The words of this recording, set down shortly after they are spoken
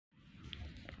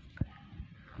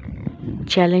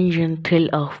Challenge and thrill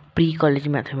of pre-college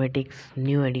mathematics,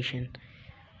 new edition,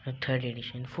 third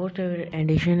edition. Fourth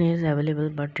edition is available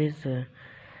but is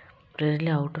presently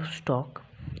out of stock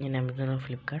in Amazon or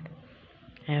Flipkart.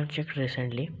 I have checked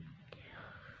recently.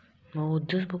 Now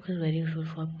this book is very useful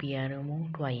for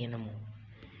PRMO to INMO,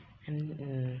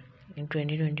 and in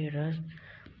 2020 it was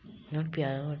not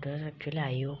PRMO, it was actually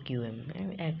IOQM.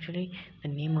 And actually the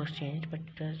name was changed, but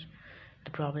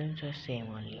the problems were same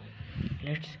only.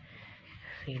 Let's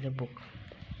see the book.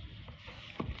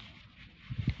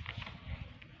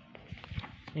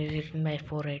 It is written by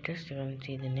 4 writers. You can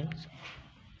see the names.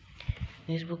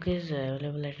 This book is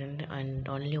available at and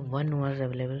only one was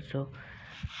available, so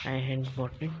I had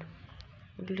bought it.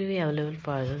 It will be available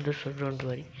for others, so don't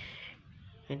worry.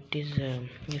 It is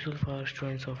useful for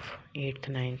students of 8th,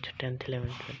 9th, 10th,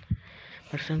 11th, 12th.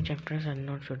 But some chapters are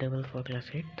not suitable for class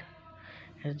 8th,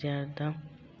 as they are the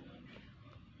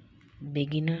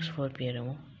beginners for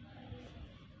PRMO,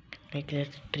 like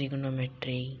let's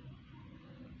trigonometry.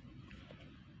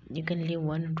 You can leave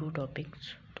 1 or 2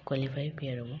 topics to qualify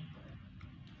PRMO.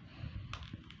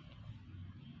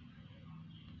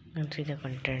 And see the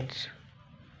contents: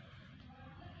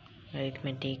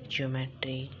 arithmetic,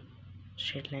 geometry,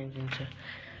 straight lines and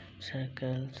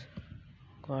circles,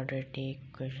 quadratic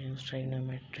equations,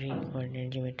 trigonometry, coordinate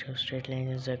geometry of straight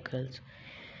lines and circles,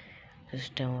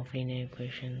 system of linear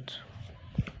equations,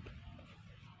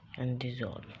 and these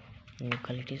all.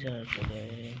 Inequalities are also a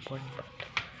very important part.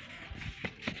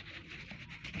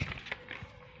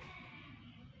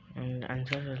 And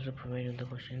answers also provided the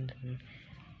questions.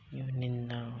 Even in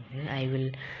the I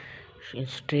will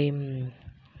stream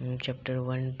chapter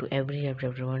 1 to every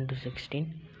chapter 1 to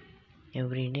 16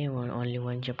 every day. Only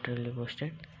one chapter will be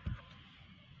posted,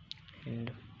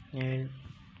 and I will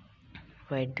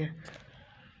write the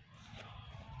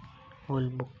whole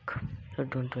book, so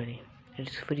don't worry,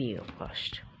 it's free of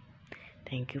cost.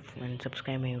 Thank you, and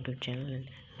subscribe my YouTube channel and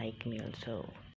like me also.